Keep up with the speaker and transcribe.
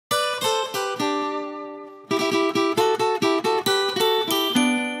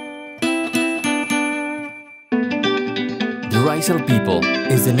Raizal people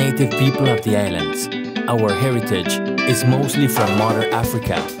is the native people of the islands. Our heritage is mostly from Mother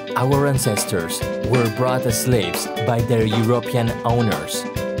Africa. Our ancestors were brought as slaves by their European owners.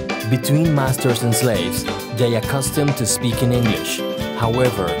 Between masters and slaves, they accustomed to speak in English.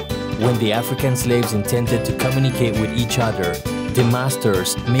 However, when the African slaves intended to communicate with each other, the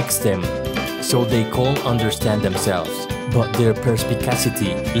masters mixed them so they could understand themselves. But their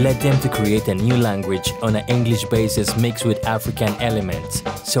perspicacity led them to create a new language on an English basis mixed with African elements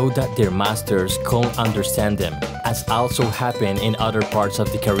so that their masters could understand them, as also happened in other parts of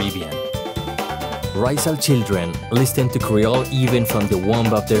the Caribbean. Raizal children listen to Creole even from the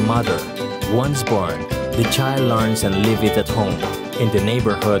womb of their mother. Once born, the child learns and lives it at home, in the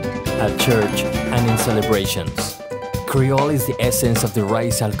neighborhood, at church, and in celebrations. Creole is the essence of the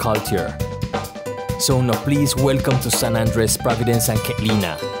Raizal culture. So now please welcome to San Andrés, Providence, and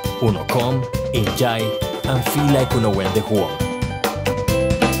Ketlina. Uno come, enjoy, and feel like uno went the home.